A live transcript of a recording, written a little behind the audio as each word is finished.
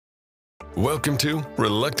Welcome to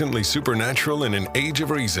Reluctantly Supernatural in an Age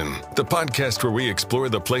of Reason, the podcast where we explore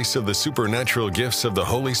the place of the supernatural gifts of the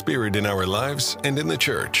Holy Spirit in our lives and in the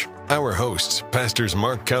church. Our hosts, Pastors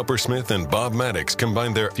Mark Cowpersmith and Bob Maddox,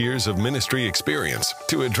 combine their years of ministry experience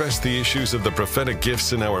to address the issues of the prophetic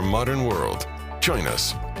gifts in our modern world. Join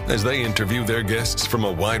us as they interview their guests from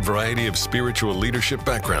a wide variety of spiritual leadership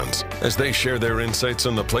backgrounds, as they share their insights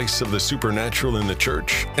on the place of the supernatural in the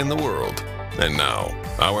church and the world. And now,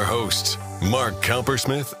 our hosts, Mark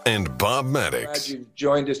Cowpersmith and Bob Maddox. Glad you've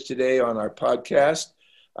joined us today on our podcast.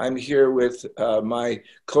 I'm here with my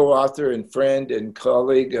co-author and friend and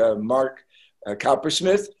colleague, Mark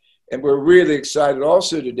Cowpersmith. And we're really excited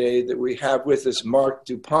also today that we have with us Mark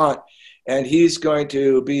DuPont, and he's going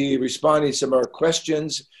to be responding to some of our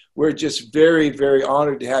questions. We're just very, very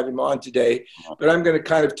honored to have him on today. But I'm going to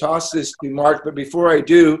kind of toss this to Mark. But before I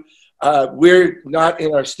do, we're not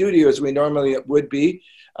in our studio as we normally would be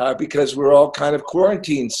because we're all kind of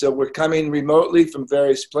quarantined. So we're coming remotely from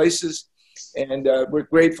various places, and we're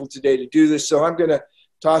grateful today to do this. So I'm going to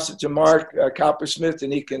toss it to Mark Cowpersmith,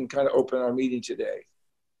 and he can kind of open our meeting today.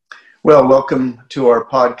 Well, welcome to our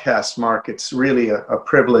podcast, Mark. It's really a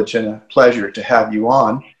privilege and a pleasure to have you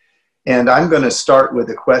on. And I'm going to start with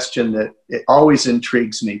a question that it always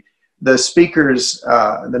intrigues me. The speakers,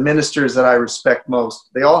 the ministers that I respect most,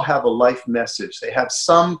 they all have a life message. They have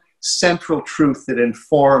some central truth that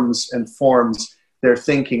informs and forms their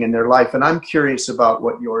thinking and their life. And I'm curious about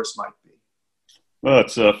what yours might be. Well,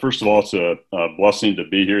 it's first of all, it's a blessing to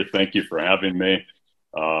be here. Thank you for having me.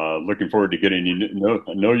 Looking forward to getting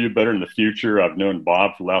to know you better in the future. I've known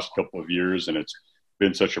Bob for the last couple of years, and it's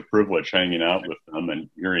been such a privilege hanging out with him and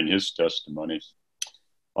hearing his testimonies.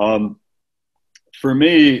 For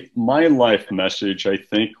me, my life message, I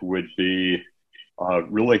think, would be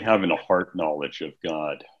really having a heart knowledge of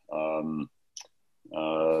God.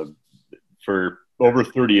 For over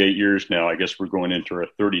 38 years now, I guess we're going into our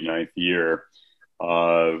 39th year,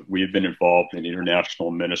 we've been involved in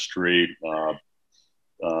international ministry.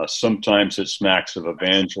 Sometimes it smacks of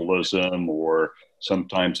evangelism, or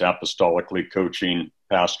sometimes apostolically coaching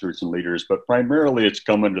pastors and leaders, but primarily it's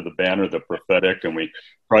come under the banner of the prophetic, and we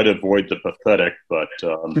try to avoid the pathetic, but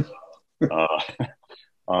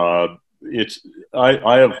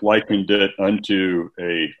I have likened it unto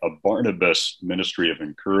a Barnabas ministry of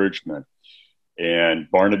encouragement.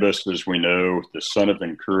 And Barnabas, as we know, the son of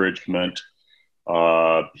encouragement,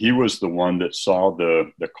 he was the one that saw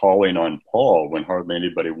the calling on Paul when hardly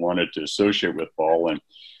anybody wanted to associate with Paul, and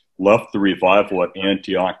left the revival at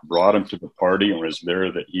Antioch, brought him to the party, and was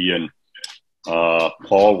there that he and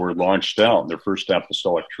Paul were launched out in their first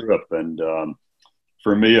apostolic trip. And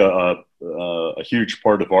for me, a huge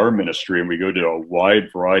part of our ministry, and we go to a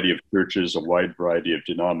wide variety of churches, a wide variety of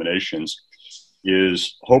denominations,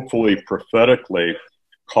 is hopefully prophetically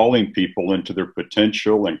calling people into their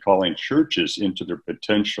potential and calling churches into their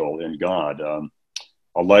potential in God.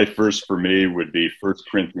 A life verse for me would be 1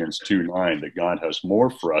 Corinthians 2:9, that God has more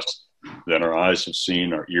for us than our eyes have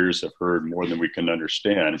seen, our ears have heard, more than we can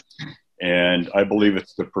understand. And I believe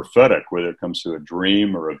it's the prophetic, whether it comes to a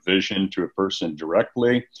dream or a vision to a person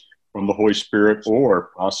directly from the Holy Spirit,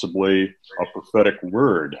 or possibly a prophetic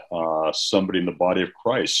word, somebody in the body of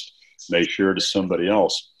Christ may share to somebody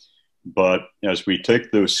else. But as we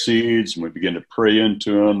take those seeds and we begin to pray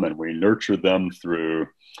into them and we nurture them through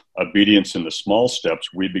obedience in the small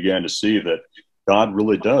steps, we began to see that God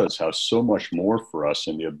really does have so much more for us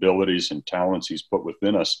in the abilities and talents he's put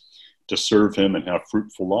within us to serve him and have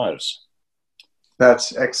fruitful lives.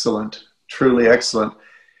 That's excellent. Truly excellent.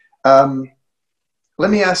 Let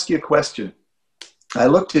me ask you a question. I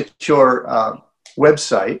looked at your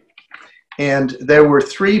website, and there were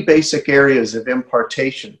three basic areas of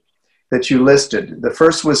impartation that you listed. The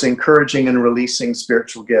first was encouraging and releasing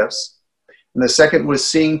spiritual gifts. And the second was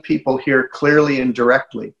seeing people hear clearly and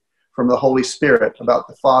directly from the Holy Spirit about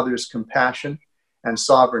the Father's compassion and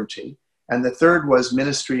sovereignty. And the third was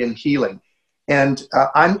ministry and healing. And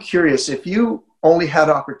I'm curious, if you only had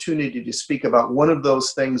opportunity to speak about one of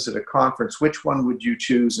those things at a conference, which one would you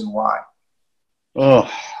choose and why?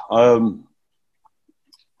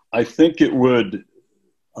 I think it would,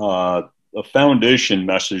 a foundation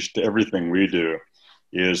message to everything we do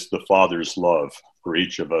is the Father's love for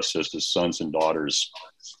each of us as his sons and daughters.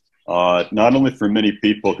 Not only for many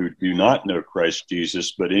people who do not know Christ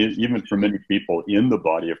Jesus, but even for many people in the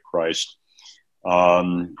body of Christ.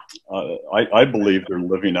 I believe they're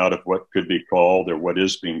living out of what could be called, or what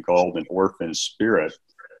is being called, an orphan spirit.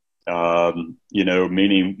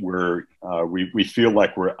 Meaning we feel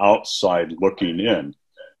like we're outside looking in.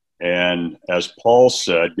 And as Paul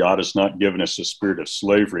said, God has not given us a spirit of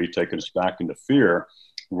slavery, taking us back into fear,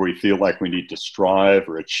 where we feel like we need to strive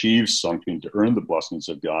or achieve something to earn the blessings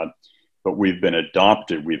of God. But we've been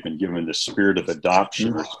adopted. We've been given the spirit of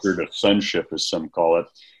adoption, or spirit of sonship, as some call it.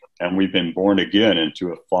 And we've been born again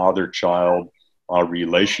into a father-child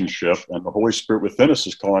relationship. And the Holy Spirit within us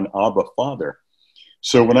is called Abba, Father.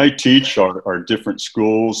 So when I teach our different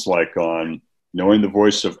schools, like on knowing the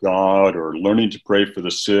voice of God, or learning to pray for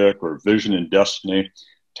the sick, or vision and destiny,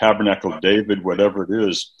 Tabernacle of David, whatever it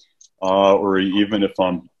is, or even if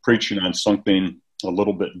I'm preaching on something a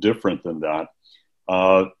little bit different than that,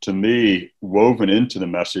 to me, woven into the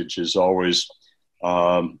message is always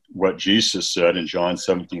what Jesus said in John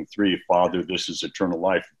 17:3, Father, this is eternal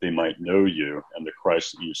life, that they might know you and the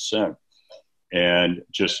Christ that you sent. And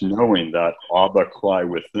just knowing that Abba cry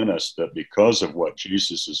within us, that because of what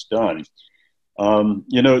Jesus has done,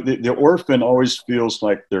 the orphan always feels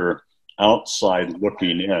like they're outside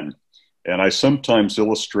looking in. And I sometimes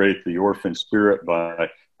illustrate the orphan spirit by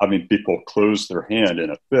having people close their hand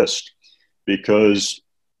in a fist, because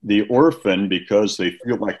the orphan, because they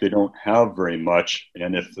feel like they don't have very much,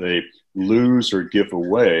 and if they lose or give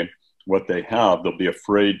away what they have, they'll be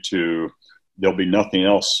afraid there'll be nothing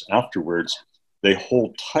else afterwards. They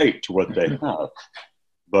hold tight to what they have.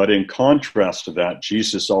 But in contrast to that,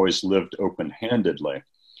 Jesus always lived open-handedly.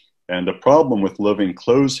 And the problem with living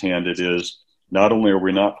closed-handed is not only are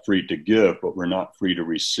we not free to give, but we're not free to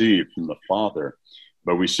receive from the Father.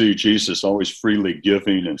 But we see Jesus always freely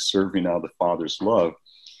giving and serving out of the Father's love.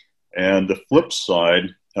 And the flip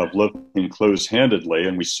side of living closed-handedly,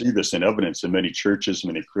 and we see this in evidence in many churches,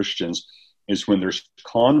 many Christians, is when there's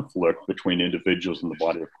conflict between individuals in the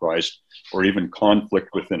body of Christ, or even conflict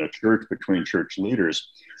within a church between church leaders,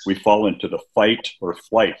 we fall into the fight or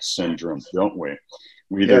flight syndrome, don't we?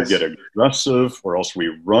 We either get aggressive, or else we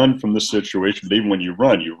run from the situation. But even when you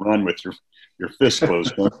run with your fist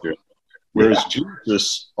closed, don't you? Whereas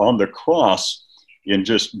Jesus on the cross, in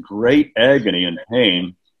just great agony and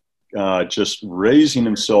pain, just raising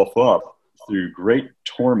himself up through great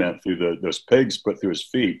torment, through those pegs put through his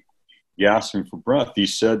feet, gasping for breath, he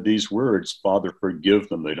said these words, Father, forgive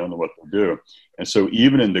them, they don't know what they do. And so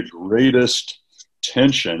even in the greatest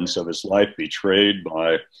tensions of his life, betrayed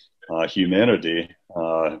by humanity,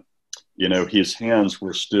 his hands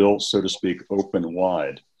were still, so to speak, open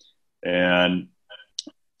wide. And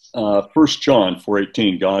 1 John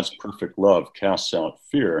 4:18, God's perfect love casts out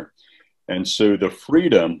fear. And so the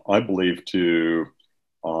freedom, I believe, to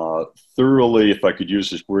thoroughly, if I could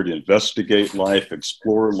use this word, investigate life,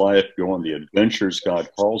 explore life, go on the adventures God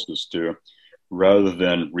calls us to, rather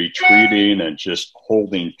than retreating and just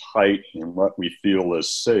holding tight in what we feel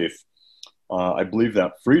is safe. I believe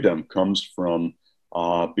that freedom comes from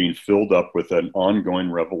being filled up with an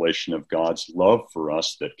ongoing revelation of God's love for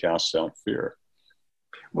us that casts out fear.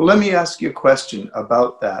 Well, let me ask you a question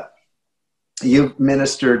about that. You've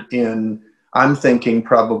ministered in, I'm thinking,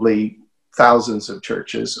 probably thousands of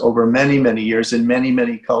churches over many, many years in many,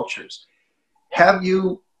 many cultures. Have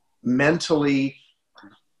you mentally,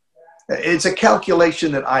 it's a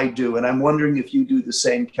calculation that I do, and I'm wondering if you do the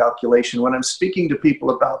same calculation when I'm speaking to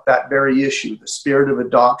people about that very issue, the spirit of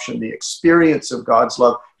adoption, the experience of God's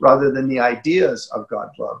love, rather than the ideas of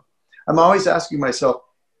God's love. I'm always asking myself,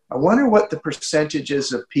 I wonder what the percentage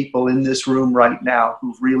is of people in this room right now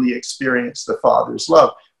who've really experienced the Father's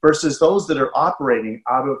love versus those that are operating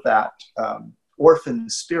out of that orphan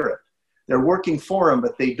spirit. They're working for him,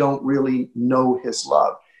 but they don't really know his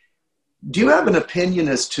love. Do you have an opinion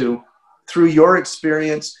as to, through your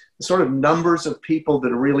experience, the sort of numbers of people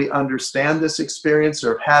that really understand this experience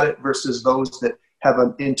or have had it versus those that have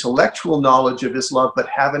an intellectual knowledge of his love but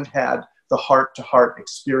haven't had the heart-to-heart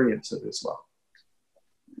experience of his love?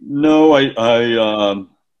 No, I'm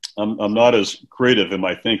not as creative in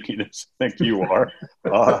my thinking as I think you are.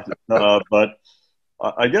 But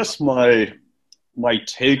I guess my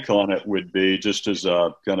take on it would be, just as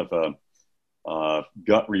a kind of a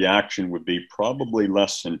gut reaction, would be probably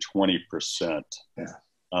less than 20%.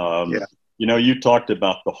 You talked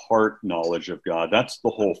about the heart knowledge of God. That's the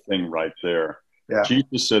whole thing right there. Yeah.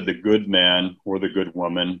 Jesus said the good man or the good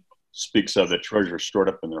woman speaks of the treasure stored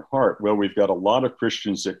up in their heart. Well, we've got a lot of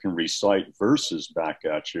Christians that can recite verses back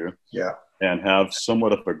at you, and have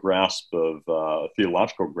somewhat of a grasp of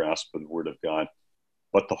theological grasp of the Word of God.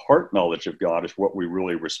 But the heart knowledge of God is what we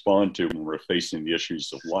really respond to when we're facing the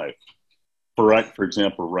issues of life. For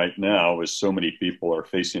example, right now, as so many people are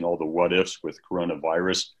facing all the what ifs with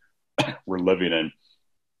coronavirus, we're living in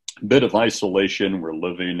a bit of isolation. We're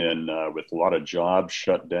living in with a lot of jobs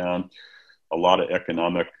shut down. a lot of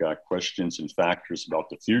economic questions and factors about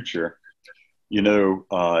the future. You know,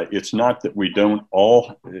 it's not that we don't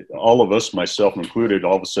all of us, myself included,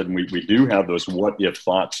 all of a sudden we do have those what if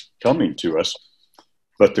thoughts coming to us.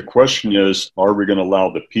 But the question is, are we going to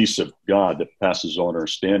allow the peace of God that passes all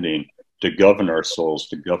understanding to govern our souls,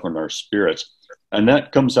 to govern our spirits? And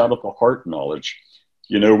that comes out of the heart knowledge.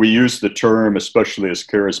 You know, we use the term, especially as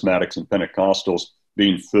charismatics and Pentecostals,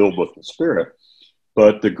 being filled with the Spirit.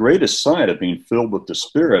 But the greatest sign of being filled with the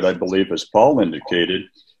Spirit, I believe, as Paul indicated,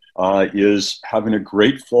 is having a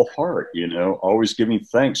grateful heart, you know, always giving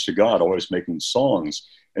thanks to God, always making songs.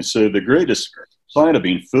 And so the greatest sign of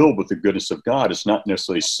being filled with the goodness of God is not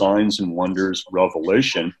necessarily signs and wonders,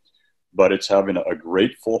 revelation, but it's having a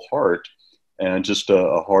grateful heart and just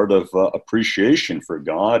a heart of appreciation for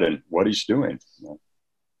God and what he's doing.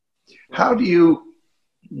 How do you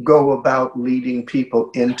go about leading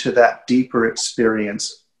people into that deeper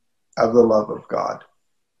experience of the love of God?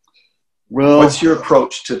 Well, what's your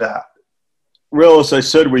approach to that? Well, as I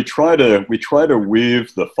said, we try to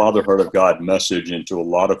weave the Father Heart of God message into a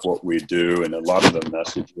lot of what we do and a lot of the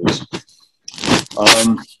messages.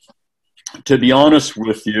 To be honest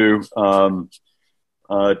with you,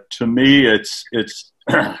 to me, it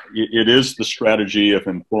is the strategy of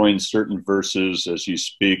employing certain verses as you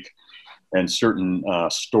speak and certain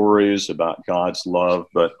stories about God's love.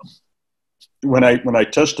 But when I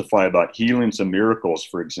testify about healings and miracles,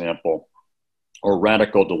 for example, or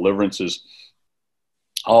radical deliverances,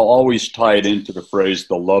 I'll always tie it into the phrase,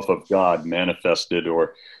 the love of God manifested,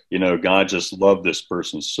 or, you know, God just loved this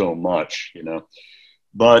person so much, you know.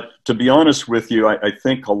 But to be honest with you, I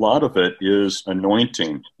think a lot of it is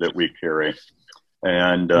anointing that we carry.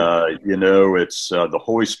 And, you know, it's the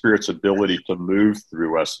Holy Spirit's ability to move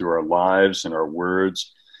through us, through our lives and our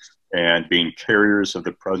words, and being carriers of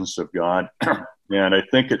the presence of God. And I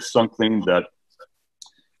think it's something that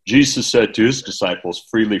Jesus said to his disciples,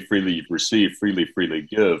 freely, freely receive, freely, freely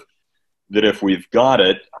give. That if we've got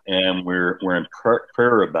it and we're in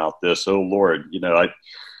prayer about this, oh Lord, you know,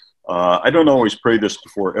 I don't always pray this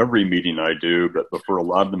before every meeting I do, but before a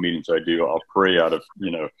lot of the meetings I do, I'll pray out of, you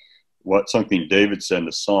know, something David said in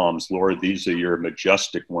the Psalms, Lord, these are your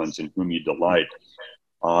majestic ones in whom you delight,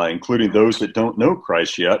 including those that don't know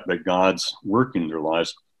Christ yet, but God's working in their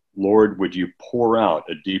lives. Lord, would you pour out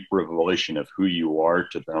a deep revelation of who you are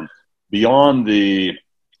to them beyond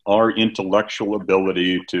our intellectual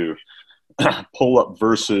ability to pull up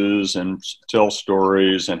verses and tell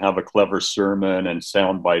stories and have a clever sermon and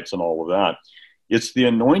sound bites and all of that. It's the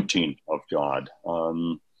anointing of God.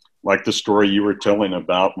 Like the story you were telling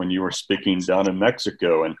about when you were speaking down in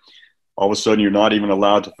Mexico, and all of a sudden you're not even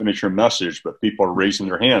allowed to finish your message, but people are raising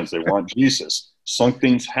their hands. They want Jesus.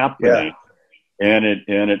 Something's happening. Yeah. And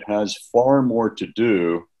it has far more to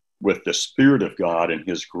do with the Spirit of God and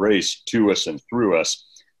his grace to us and through us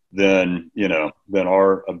than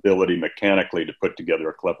our ability mechanically to put together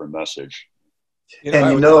a clever message. Go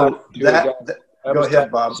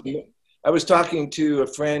ahead, Bob. I was talking to a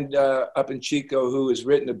friend up in Chico who has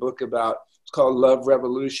written a book it's called Love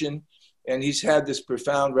Revolution. And he's had this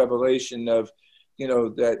profound revelation of, you know,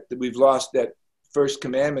 that we've lost that first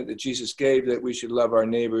commandment that Jesus gave, that we should love our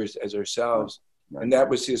neighbors as ourselves. Right. And that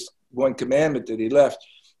was his one commandment that he left.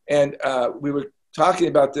 And we were talking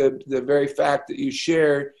about the very fact that you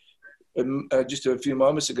shared just a few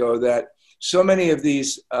moments ago, that so many of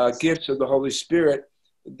these gifts of the Holy Spirit,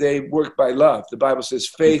 they work by love. The Bible says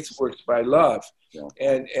faith works by love.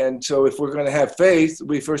 Yeah. And so if we're going to have faith,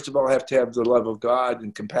 we first of all have to have the love of God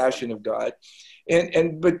and compassion of God.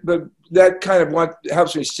 But that kind of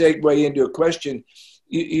helps me segue into a question.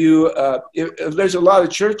 There's a lot of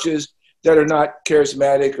churches that are not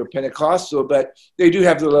charismatic or Pentecostal, but they do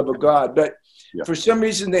have the love of God. But yeah, for some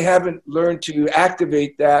reason, they haven't learned to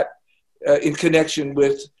activate that in connection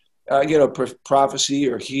with, prophecy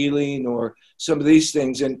or healing or some of these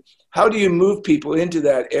things. And how do you move people into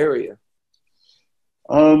that area?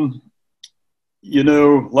 You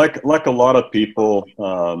know, like a lot of people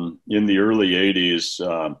in the early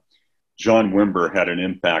 80s, John Wimber had an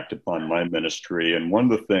impact upon my ministry. And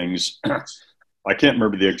one of the things, I can't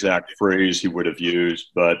remember the exact phrase he would have used,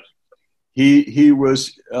 but he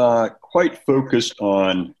was quite focused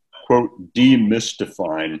on, quote,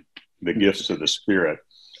 demystifying the gifts of the Spirit.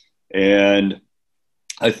 And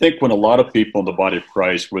I think when a lot of people in the body of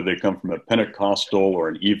Christ, whether they come from a Pentecostal or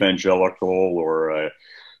an evangelical or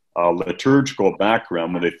a liturgical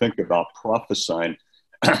background, when they think about prophesying,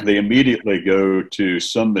 they immediately go to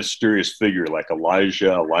some mysterious figure like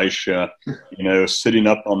Elijah, Elisha, sitting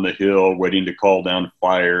up on the hill, waiting to call down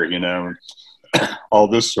fire, all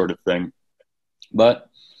this sort of thing. But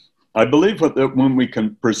I believe that when we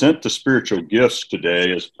can present the spiritual gifts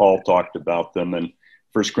today, as Paul talked about them in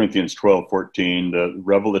 1 Corinthians 12:14, the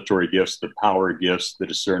revelatory gifts, the power gifts, the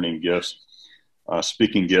discerning gifts,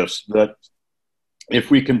 speaking gifts, that if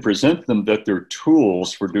we can present them, that they're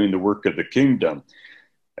tools for doing the work of the kingdom.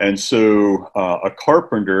 And so a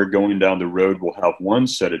carpenter going down the road will have one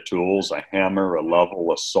set of tools, a hammer, a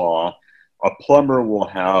level, a saw. A plumber will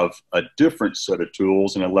have a different set of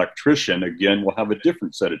tools. An electrician, again, will have a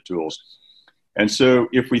different set of tools. And so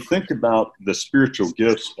if we think about the spiritual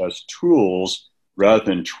gifts as tools rather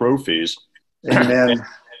than trophies, Amen.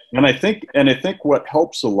 and I think what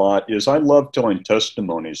helps a lot is I love telling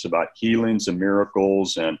testimonies about healings and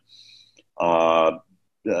miracles and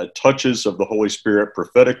touches of the Holy Spirit,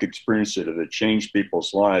 prophetic experiences that have changed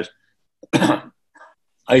people's lives.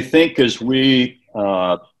 I think as we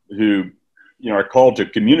who are called to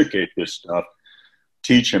communicate this stuff,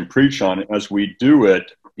 teach and preach on it, as we do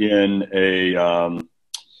it in a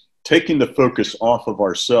taking the focus off of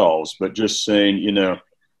ourselves, but just saying,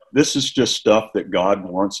 this is just stuff that God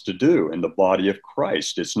wants to do in the body of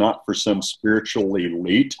Christ. It's not for some spiritual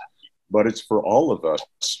elite, but it's for all of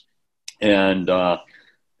us. And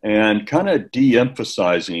kind of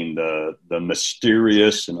de-emphasizing the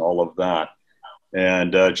mysterious and all of that.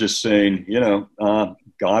 And just saying,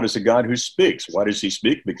 God is a God who speaks. Why does he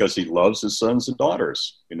speak? Because he loves his sons and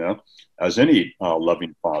daughters, as any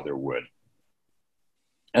loving father would.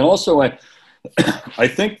 And also, I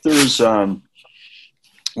think there's,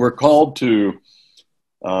 we're called to,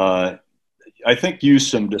 I think, use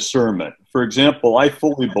some discernment. For example, I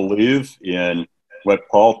fully believe in what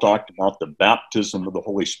Paul talked about, the baptism of the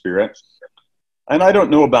Holy Spirit. And I don't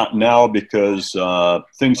know about now because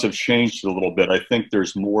things have changed a little bit. I think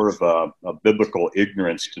there's more of a biblical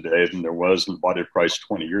ignorance today than there was in the body of Christ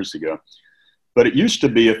 20 years ago. But it used to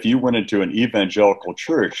be if you went into an evangelical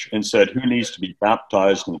church and said, who needs to be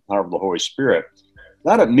baptized in the power of the Holy Spirit?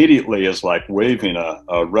 That immediately is like waving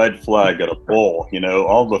a red flag at a bull.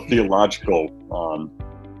 All the theological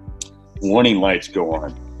warning lights go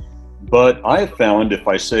on. But I have found if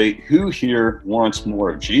I say, who here wants more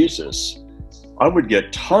of Jesus? I would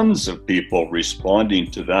get tons of people responding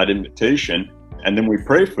to that invitation, and then we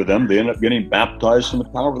pray for them. They end up getting baptized in the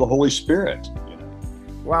power of the Holy Spirit.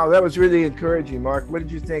 Wow, that was really encouraging, Mark. What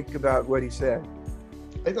did you think about what he said?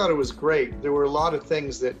 I thought it was great. There were a lot of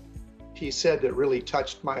things that he said that really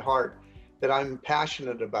touched my heart that I'm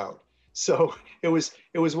passionate about. So it was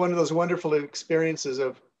one of those wonderful experiences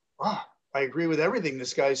of, I agree with everything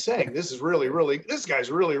this guy's saying. This guy's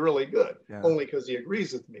really, really good. Yeah. Only because he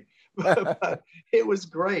agrees with me. But it was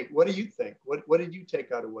great. What do you think? What did you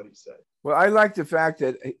take out of what he said? Well, I like the fact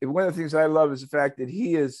that one of the things I love is the fact that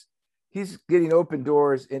he's getting open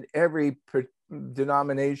doors in every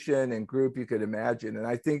denomination and group you could imagine. And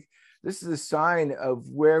I think this is a sign of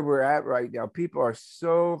where we're at right now. People are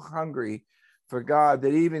so hungry for God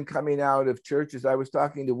that even coming out of churches, I was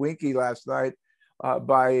talking to Winky last night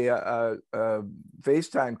by a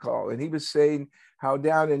FaceTime call, and he was saying how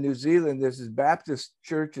down in New Zealand there's these Baptist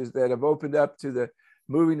churches that have opened up to the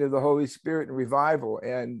moving of the Holy Spirit and revival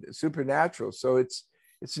and supernatural. So it's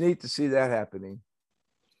neat to see that happening.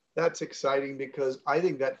 That's exciting because I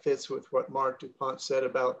think that fits with what Mark DuPont said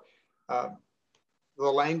about the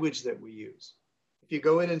language that we use. If you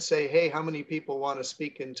go in and say, hey, how many people want to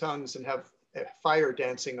speak in tongues and have fire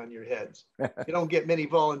dancing on your heads? You don't get many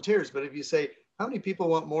volunteers. But if you say, how many people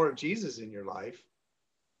want more of Jesus in your life?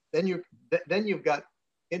 Then you've got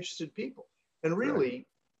interested people. And really,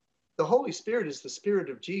 the Holy Spirit is the Spirit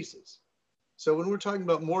of Jesus. So when we're talking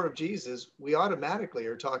about more of Jesus, we automatically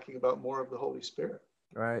are talking about more of the Holy Spirit.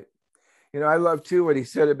 Right. I love too what he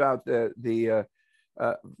said about the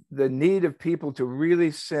need of people to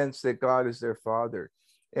really sense that God is their Father.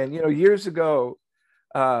 And years ago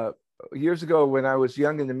when I was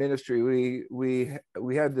young in the ministry, we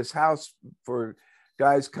had this house for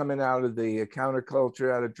guys coming out of the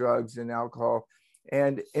counterculture, out of drugs and alcohol.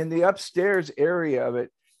 And in the upstairs area of it,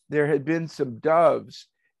 there had been some doves,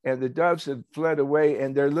 and the doves had fled away,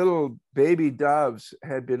 and their little baby doves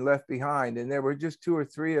had been left behind. And there were just 2 or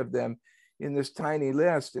 3 of them in this tiny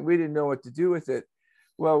nest, and we didn't know what to do with it.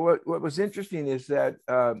 Well, what was interesting is that,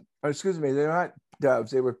 they're not doves,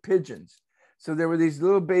 they were pigeons. So there were these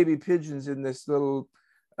little baby pigeons in this little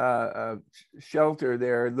shelter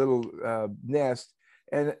there, little nest.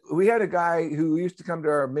 And we had a guy who used to come to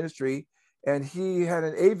our ministry, and he had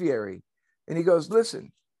an aviary. And he goes,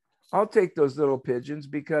 listen, I'll take those little pigeons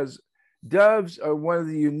because doves are one of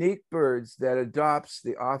the unique birds that adopts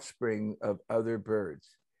the offspring of other birds.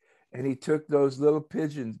 And he took those little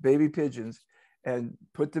pigeons, baby pigeons, and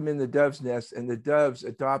put them in the dove's nest, and the doves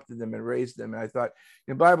adopted them and raised them. And I thought,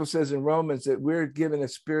 the Bible says in Romans that we're given a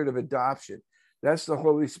spirit of adoption. That's the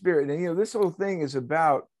Holy Spirit. And, this whole thing is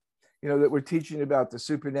about, that we're teaching about the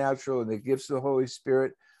supernatural and the gifts of the Holy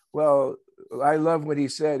Spirit. Well, I love what he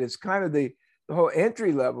said. It's kind of the whole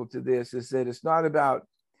entry level to this is that it's not about,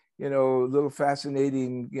 little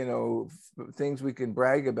fascinating, things we can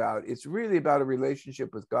brag about. It's really about a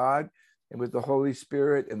relationship with God and with the Holy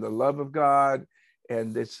Spirit and the love of God.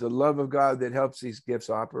 And it's the love of God that helps these gifts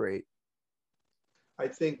operate. I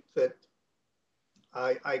think that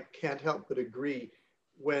I can't help but agree.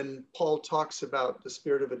 When Paul talks about the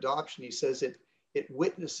spirit of adoption, he says it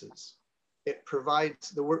witnesses. It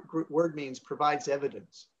provides, the word means provides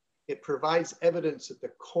evidence. It provides evidence at the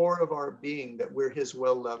core of our being that we're his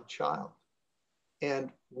well-loved child.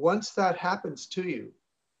 And once that happens to you,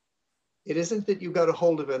 it isn't that you got a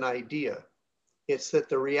hold of an idea. It's that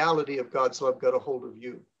the reality of God's love got a hold of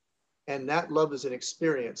you. And that love is an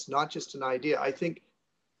experience, not just an idea. I think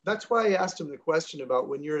that's why I asked him the question about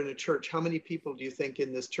when you're in a church, how many people do you think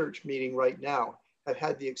in this church meeting right now have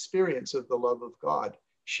had the experience of the love of God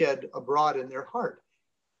shed abroad in their heart?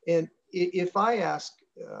 And if I ask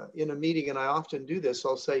in a meeting, and I often do this,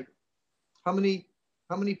 I'll say, how many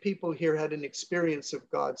people here had an experience of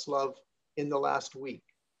God's love in the last week?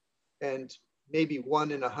 And maybe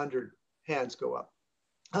 1 in 100 hands go up.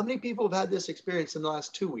 How many people have had this experience in the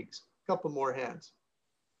last 2 weeks? A couple more hands.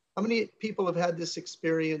 How many people have had this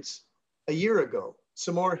experience a year ago?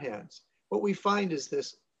 Some more hands. What we find is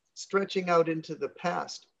this stretching out into the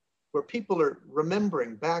past, where people are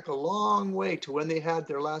remembering back a long way to when they had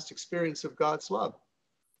their last experience of God's love.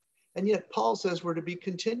 And yet Paul says we're to be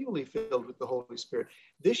continually filled with the Holy Spirit.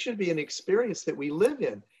 This should be an experience that we live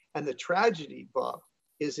in. And the tragedy, Bob,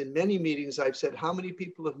 is in many meetings I've said, how many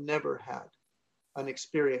people have never had an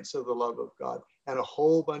experience of the love of God? And a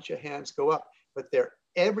whole bunch of hands go up. But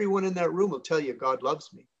everyone in that room will tell you God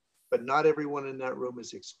loves me, but not everyone in that room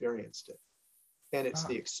has experienced it. And it's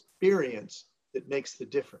the experience that makes the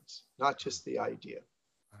difference, not just the idea.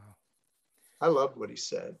 Wow. I loved what he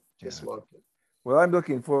said, just loved it. Well, I'm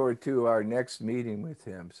looking forward to our next meeting with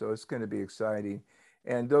him, so it's going to be exciting.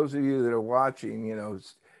 And those of you that are watching,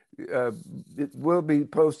 we'll be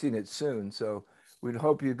posting it soon, so we'd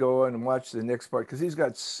hope you go on and watch the next part, because he's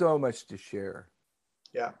got so much to share.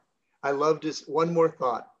 Yeah. I loved his one more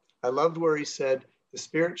thought. I loved where he said, the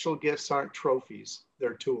spiritual gifts aren't trophies,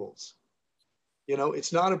 they're tools.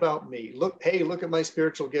 It's not about me. Look at my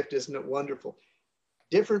spiritual gift. Isn't it wonderful?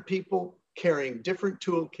 Different people carrying different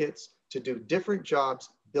toolkits to do different jobs,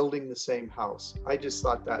 building the same house. I just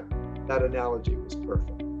thought that analogy was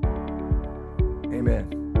perfect.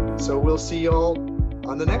 Amen. So we'll see you all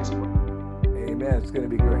on the next one. Amen. It's going to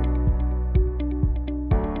be great.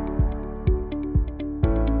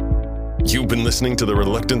 You've been listening to the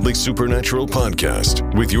Reluctantly Supernatural podcast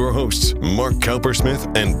with your hosts, Mark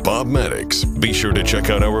Cowpersmith and Bob Maddox. Be sure to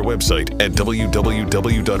check out our website at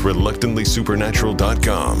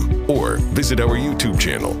www.reluctantly-supernatural.com or visit our YouTube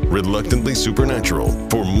channel, Reluctantly Supernatural,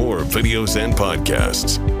 for more videos and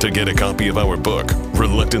podcasts. To get a copy of our book,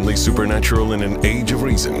 Reluctantly Supernatural in an Age of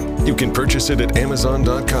Reason, you can purchase it at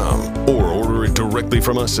Amazon.com or order it directly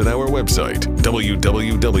from us at our website,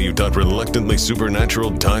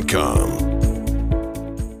 www.reluctantlysupernatural.com.